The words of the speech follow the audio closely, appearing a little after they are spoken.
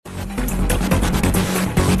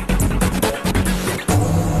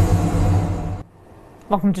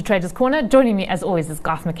Welcome to Traders Corner. Joining me as always is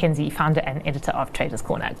Garth McKenzie, founder and editor of Traders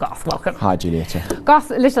Corner. Garth, welcome. Hi, Julieta. Garth,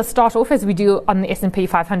 let us start off as we do on the S&P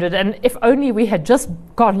 500. And if only we had just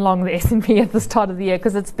gone along the S&P at the start of the year,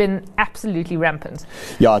 because it's been absolutely rampant.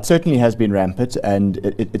 Yeah, it certainly has been rampant, and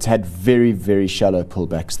it's had very, very shallow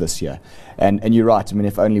pullbacks this year. And you're right, I mean,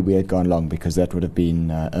 if only we had gone long, because that would have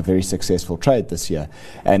been a very successful trade this year.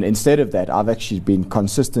 And instead of that, I've actually been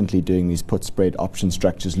consistently doing these put spread option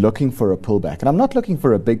structures, looking for a pullback. And I'm not looking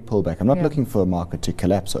for a big pullback. I'm not looking for a market to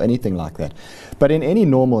collapse or anything like that. But in any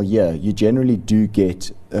normal year, you generally do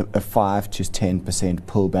get a 5 to 10%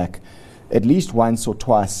 pullback at least once or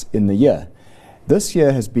twice in the year. This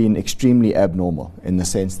year has been extremely abnormal in the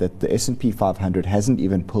sense that the S&P 500 hasn't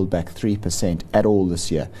even pulled back 3% at all this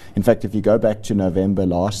year. In fact, if you go back to November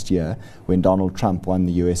last year when Donald Trump won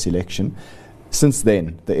the US election, since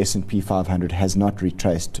then the S&P 500 has not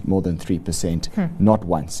retraced more than 3%, not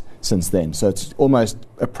once since then. So it's almost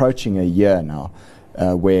approaching a year now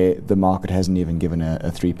where the market hasn't even given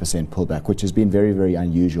a 3% pullback, which has been very, very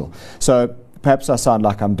unusual. So perhaps I sound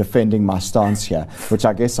like I'm defending my stance here, which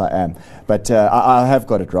I guess I am. But I have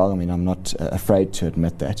got it wrong. I mean, I'm not afraid to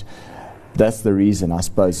admit that. That's the reason, I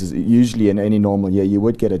suppose, is usually in any normal year you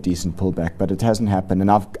would get a decent pullback, but it hasn't happened. And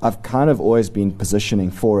I've kind of always been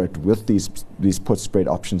positioning for it with these put spread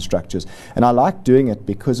option structures. And I like doing it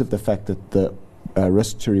because of the fact that the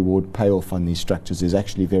risk to reward payoff on these structures is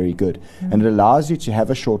actually very good. And it allows you to have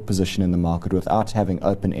a short position in the market without having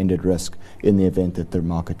open-ended risk in the event that the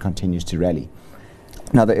market continues to rally.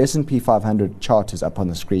 Now, the S&P 500 chart is up on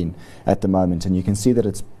the screen at the moment, and you can see that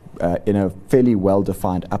it's in a fairly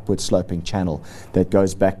well-defined upward sloping channel that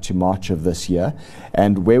goes back to March of this year.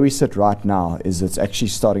 And where we sit right now is it's actually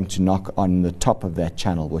starting to knock on the top of that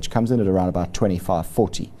channel, which comes in at around about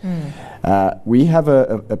 25.40. We have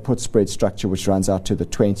a put spread structure which runs out to the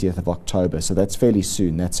 20th of October, so that's fairly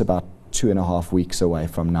soon. That's about 2.5 weeks away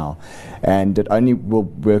from now, and it only will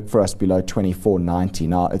work for us below 24.90.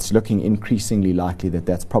 Now it's looking increasingly likely that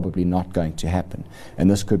that's probably not going to happen,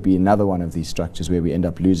 and this could be another one of these structures where we end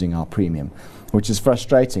up losing our premium, which is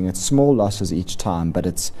frustrating. It's small losses each time, but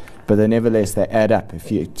they nevertheless they add up.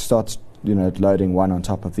 If you start loading one on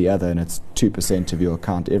top of the other and it's 2% of your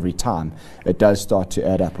account every time, it does start to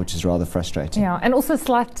add up, which is rather frustrating. Yeah, and also a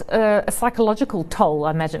psychological toll,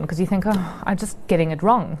 I imagine, because you think, oh, I'm just getting it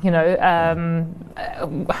wrong,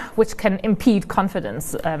 which can impede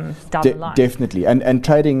confidence down the line. Definitely. And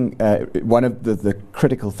trading, one of the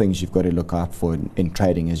critical things you've got to look out for in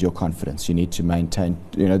trading is your confidence. You need to maintain,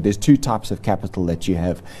 there's two types of capital that you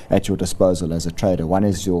have at your disposal as a trader. One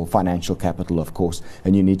is your financial capital, of course,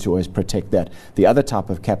 and you need to always protect that. The other type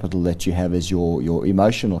of capital that you have is your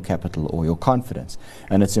emotional capital or your confidence,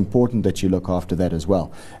 and it's important that you look after that as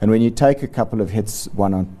well. And when you take a couple of hits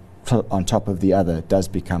one on top of the other, it does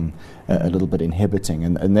become a little bit inhibiting,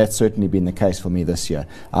 and that's certainly been the case for me this year.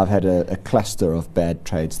 I've had a cluster of bad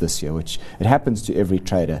trades this year, which it happens to every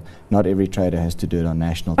trader. Not every trader has to do it on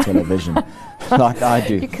national television like I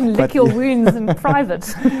do. You can lick your wounds in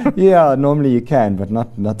private. Yeah, normally you can, but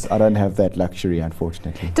not. I don't have that luxury,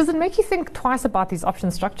 unfortunately. Does it make you think twice about these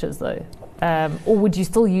option structures, though? Or would you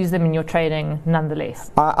still use them in your trading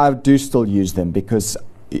nonetheless? I do still use them because,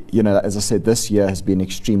 as I said, this year has been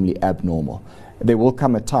extremely abnormal. There will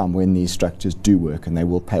come a time when these structures do work and they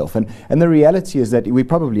will pay off. And the reality is that we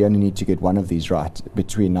probably only need to get one of these right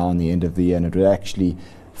between now and the end of the year, and it will actually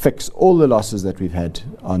fix all the losses that we've had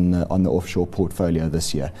on the offshore portfolio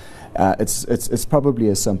this year. It's probably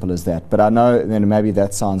as simple as that. But I know maybe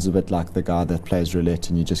that sounds a bit like the guy that plays roulette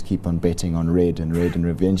and you just keep on betting on red and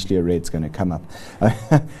eventually a red's going to come up.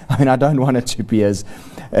 I mean, I don't want it to be as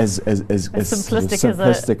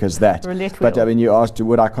simplistic as that. But I mean, you asked,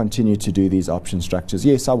 would I continue to do these option structures?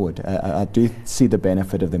 Yes, I would. I do see the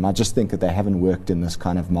benefit of them. I just think that they haven't worked in this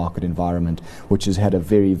kind of market environment, which has had a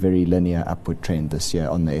very, very linear upward trend this year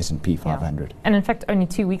on the S&P 500. Yeah. And in fact, only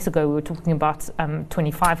 2 weeks ago we were talking about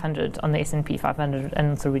 2,500 on the S&P 500,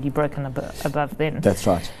 and it's already broken above then. That's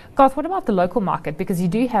right. Garth, what about the local market? Because you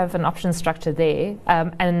do have an option structure there,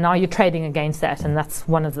 and now you're trading against that, and that's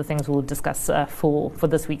one of the things we'll discuss for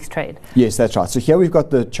this week's trade. Yes, that's right. So here we've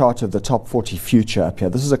got the chart of the top 40 future up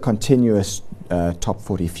here. This is a continuous top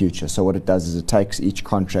 40 future. So what it does is it takes each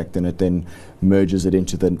contract and it then merges it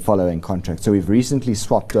into the following contract. So we've recently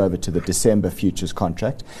swapped over to the December futures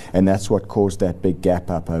contract, and that's what caused that big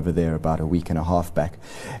gap up over there about a week and a half back.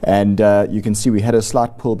 And you can see we had a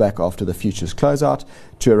slight pullback after the futures closeout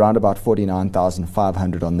to around about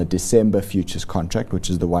 49,500 on the December futures contract, which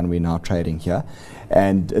is the one we're now trading here.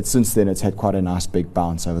 And since then, it's had quite a nice big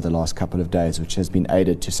bounce over the last couple of days, which has been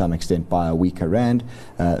aided to some extent by a weaker rand,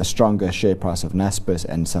 a stronger share price price of Naspers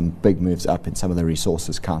and some big moves up in some of the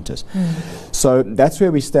resources counters. So that's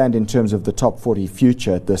where we stand in terms of the top 40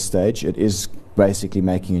 future at this stage. It is basically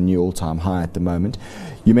making a new all-time high at the moment.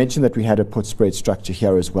 You mentioned that we had a put spread structure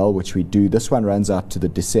here as well, which we do. This one runs out to the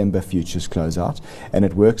December futures closeout, and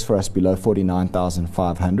it works for us below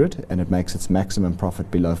 49,500, and it makes its maximum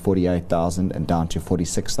profit below 48,000 and down to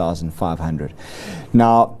 46,500.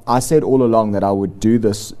 Now, I said all along that I would do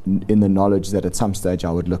this in the knowledge that at some stage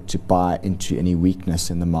I would look to buy into any weakness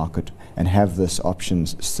in the market and have this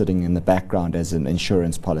options sitting in the background as an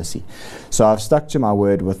insurance policy. So I've stuck to my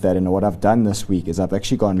word with that, and what I've done this week is I've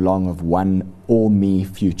actually gone long of one all-me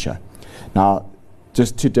future. Now,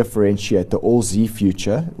 just to differentiate, the all-Z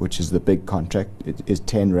future, which is the big contract, it is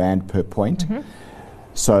 10 Rand per point.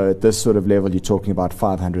 So at this sort of level, you're talking about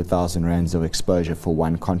 500,000 Rands of exposure for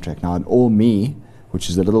one contract. Now, an all-me, which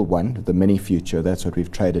is the little one, the mini future, that's what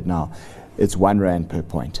we've traded now, it's 1 Rand per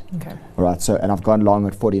point. Okay. All right, so, and I've gone long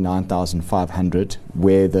at 49,500,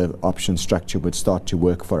 where the option structure would start to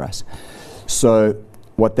work for us. So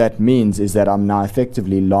what that means is that I'm now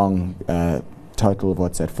effectively long total of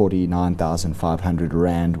what's that, 49,500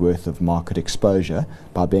 Rand worth of market exposure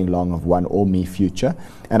by being long of one all-me future.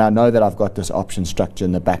 And I know that I've got this option structure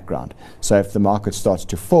in the background. So if the market starts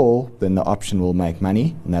to fall, then the option will make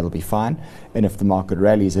money, and that'll be fine. And if the market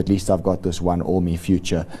rallies, at least I've got this one all-me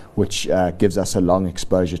future, which gives us a long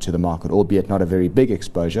exposure to the market, albeit not a very big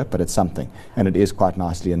exposure, but it's something. And it is quite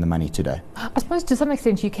nicely in the money today. I suppose to some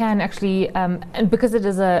extent you can actually, and because it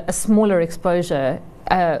is a smaller exposure,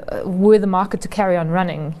 were the market to carry on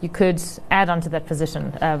running, you could add onto that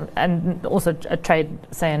position and also trade,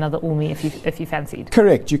 say, another all-me if you fancied.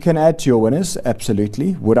 Correct. You can add to your winners,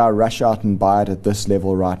 absolutely. Would I rush out and buy it at this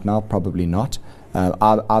level right now? Probably not.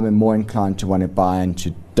 I'm more inclined to want to buy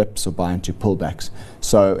into dips or buy into pullbacks.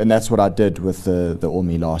 So, and that's what I did with the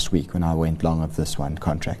all-me last week when I went long of this one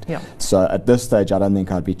contract. Yeah. So at this stage, I don't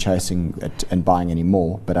think I'd be chasing it and buying any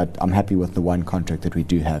more, but I'm happy with the one contract that we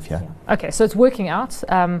do have here. Yeah. Okay, so it's working out.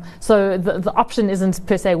 So the option isn't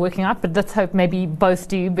per se working out, but let's hope maybe both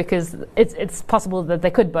do, because it's possible that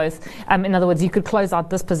they could both. In other words, you could close out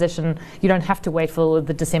this position. You don't have to wait for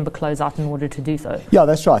the December closeout in order to do so. Yeah,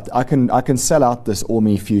 that's right. I can sell out this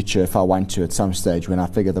all-me future if I want to at some stage when I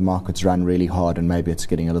figure the market's run really hard and maybe it's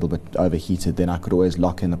getting a little bit overheated. Then I could always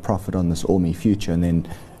lock in the profit on this all-me future and then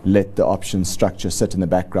let the option structure sit in the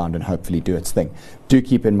background and hopefully do its thing. Do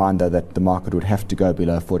keep in mind, though, that the market would have to go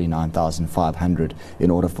below 49,500 in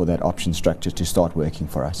order for that option structure to start working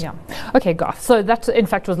for us. Yeah. Okay, Garth. So that, in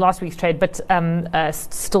fact, was last week's trade, but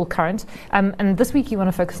still current. And this week you want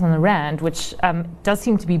to focus on the Rand, which does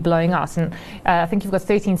seem to be blowing out. And I think you've got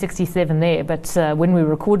 1367 there, but when we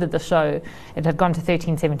recorded the show, it had gone to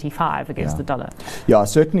 1375 against the dollar. Yeah, it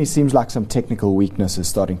certainly seems like some technical weakness is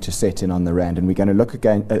starting to set in on the Rand, and we're going to look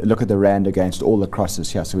at the Rand against all the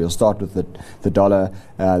crosses here. So we'll start with the dollar,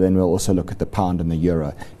 then we'll also look at the pound and the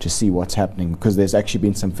euro to see what's happening, because there's actually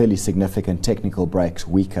been some fairly significant technical breaks,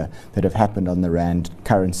 weaker, that have happened on the Rand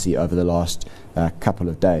currency over the last couple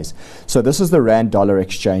of days. So this is the Rand dollar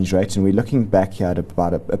exchange rate, and we're looking back here at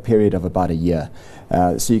about a period of about a year.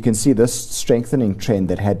 So you can see this strengthening trend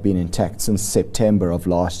that had been intact since September of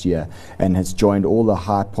last year and has joined all the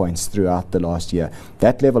high points throughout the last year.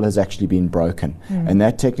 That level has actually been broken, and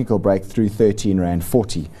that technical break through 13 Rand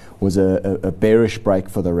 40 was a bearish break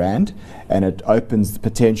for the Rand, and it opens the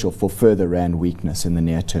potential for further Rand weakness in the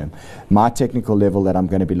near term. My technical level that I'm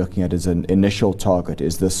going to be looking at as an initial target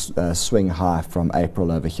is this swing high from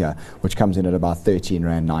April over here, which comes in at about 13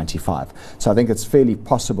 Rand 95. So I think it's fairly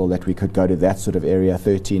possible that we could go to that sort of area,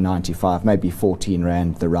 13.95, maybe 14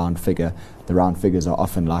 Rand, the round figure. The round figures are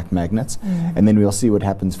often like magnets, and then we'll see what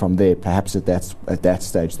happens from there. Perhaps at that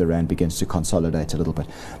stage the Rand begins to consolidate a little bit.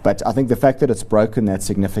 But I think the fact that it's broken that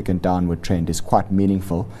significant downward trend is quite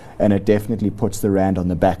meaningful, and it definitely puts the Rand on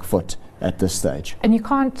the back foot at this stage. And you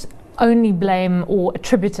can't only blame or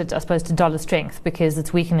attribute it, I suppose, to dollar strength, because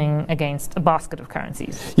it's weakening against a basket of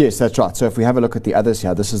currencies. Yes, that's right. So if we have a look at the others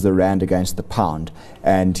here, this is the Rand against the pound,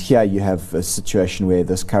 and here you have a situation where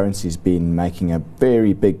this currency's been making a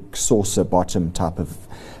very big saucer bottom type of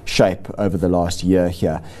shape over the last year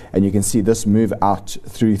here, and you can see this move out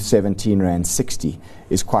through 17 Rand 60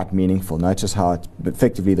 is quite meaningful. Notice how it's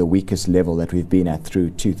effectively the weakest level that we've been at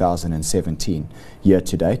through 2017 year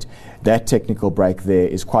to date. That technical break there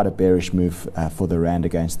is quite a bearish move for the rand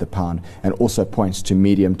against the pound, and also points to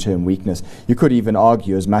medium-term weakness. You could even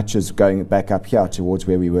argue as much as going back up here towards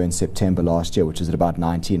where we were in September last year, which is at about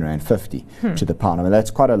 19 Rand 50 to the pound. I mean,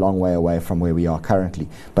 that's quite a long way away from where we are currently,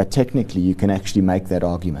 but technically you can actually make that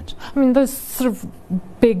argument. I mean, those sort of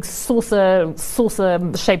big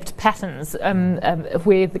saucer-shaped patterns,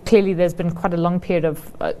 where clearly there's been quite a long period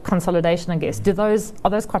of consolidation, I guess. Are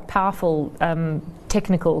those quite powerful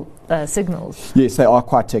technical signals? Yes, they are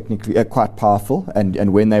quite technically quite powerful,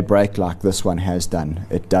 and when they break like this one has done,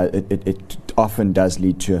 it often does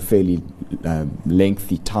lead to a fairly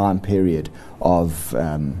lengthy time period of,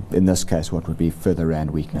 in this case, what would be further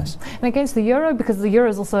rand weakness. And against the euro, because the euro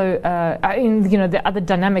is also, the other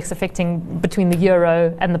dynamics affecting between the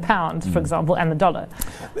euro and the pound, for example, and the dollar.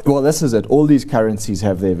 Well, this is it. All these currencies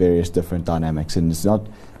have their various different dynamics, and it's not.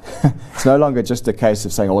 It's no longer just a case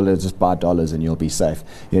of saying, "Oh, let's just buy dollars and you'll be safe."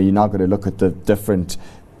 You're now going to look at the different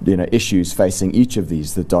issues facing each of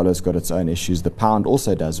these. The dollar's got its own issues. The pound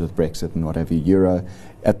also does with Brexit and whatever. Euro,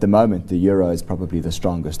 at the moment, the euro is probably the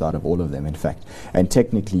strongest out of all of them, in fact. And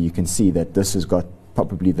technically, you can see that this has got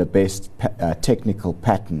probably the best technical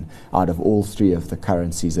pattern out of all three of the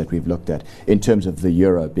currencies that we've looked at, in terms of the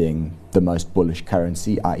euro being the most bullish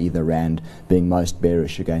currency, i.e. the rand being most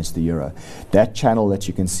bearish against the euro. That channel that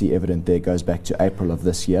you can see evident there goes back to April of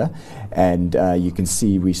this year, and you can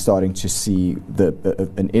see we're starting to see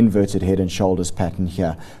an inverted head and shoulders pattern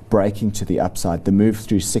here breaking to the upside. The move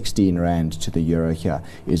through 16 Rand to the euro here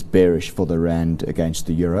is bearish for the rand against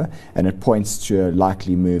the euro, and it points to a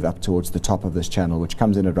likely move up towards the top of this channel, which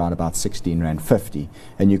comes in at around about 16 Rand 50,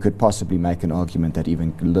 and you could possibly make an argument that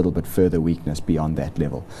even a little bit further weakness beyond that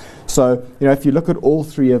level. So, if you look at all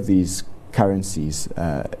three of these currencies,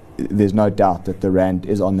 there's no doubt that the rand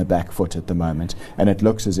is on the back foot at the moment, and it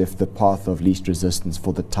looks as if the path of least resistance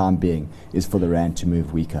for the time being is for the rand to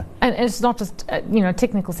move weaker. And it's not just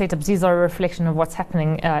technical setups. These are a reflection of what's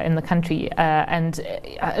happening in the country, and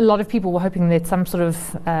a lot of people were hoping that some sort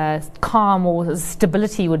of calm or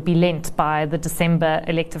stability would be lent by the December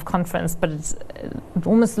elective conference, but it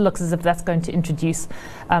almost looks as if that's going to introduce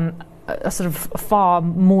a sort of far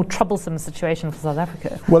more troublesome situation for South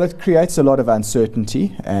Africa. Well, it creates a lot of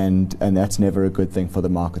uncertainty, and that's never a good thing for the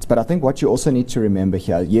markets. But I think what you also need to remember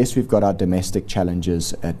here, yes, we've got our domestic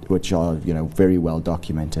challenges which are very well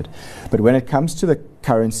documented. But when it comes to the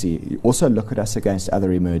currency, also look at us against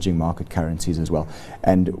other emerging market currencies as well.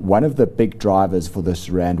 And one of the big drivers for this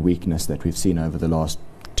rand weakness that we've seen over the last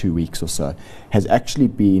 2 weeks or so has actually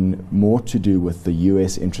been more to do with the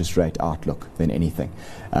US interest rate outlook than anything.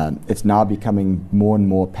 It's now becoming more and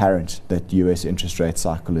more apparent that US interest rate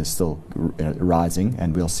cycle is still rising,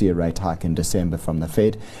 and we'll see a rate hike in December from the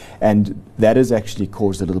Fed, and that has actually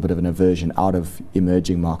caused a little bit of an aversion out of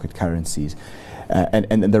emerging market currencies.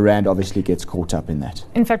 And the rand obviously gets caught up in that.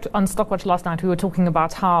 In fact, on Stockwatch last night, we were talking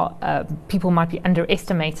about how people might be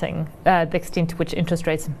underestimating the extent to which interest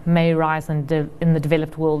rates may rise in the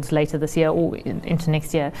developed world later this year or into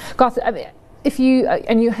next year. Garth, if you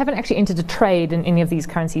and you haven't actually entered a trade in any of these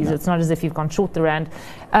currencies, no. It's not as if you've gone short the rand.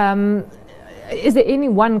 Is there any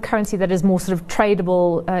one currency that is more sort of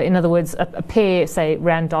tradable? In other words, a pair, say,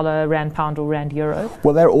 rand dollar, rand pound, or rand euro?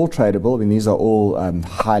 Well, they're all tradable. I mean, these are all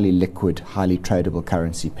highly liquid, highly tradable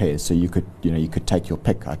currency pairs. So you could take your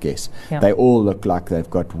pick, I guess. Yeah. They all look like they've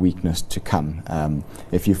got weakness to come.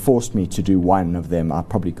 If you forced me to do one of them, I'd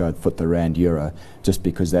probably go for the rand euro, just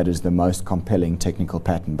because that is the most compelling technical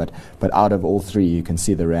pattern. But out of all three, you can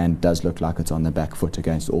see the rand does look like it's on the back foot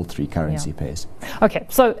against all three currency pairs. Okay,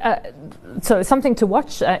 so something to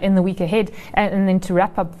watch in the week ahead, and then to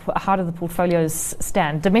wrap up, how do the portfolios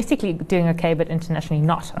stand? Domestically doing okay, but internationally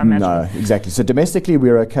not, I imagine. No, exactly. So domestically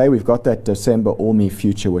we're okay. We've got that December ALMI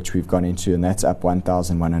future which we've gone into, and that's up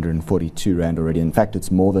 1,142 Rand already. In fact,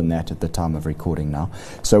 it's more than that at the time of recording now.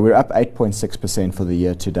 So we're up 8.6% for the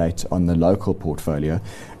year to date on the local portfolio,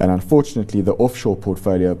 and unfortunately the offshore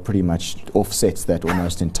portfolio pretty much offsets that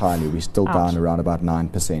almost entirely. We're still down around about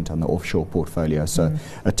 9% on the offshore portfolio, so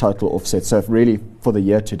a total offset. So really, for the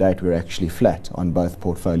year to date, we're actually flat on both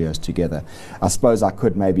portfolios together. I suppose I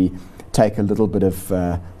could maybe take a little bit of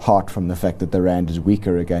heart from the fact that the rand is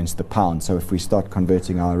weaker against the pound. So if we start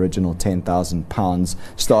converting our original £10,000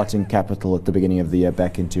 starting capital at the beginning of the year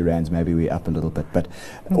back into rands, maybe we're up a little bit. But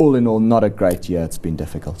all in all, not a great year. It's been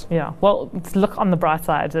difficult. Yeah, well, let's look on the bright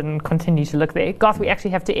side and continue to look there. Garth, we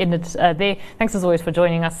actually have to end it there. Thanks as always for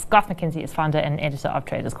joining us. Garth McKenzie is founder and editor of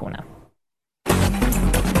Traders Corner.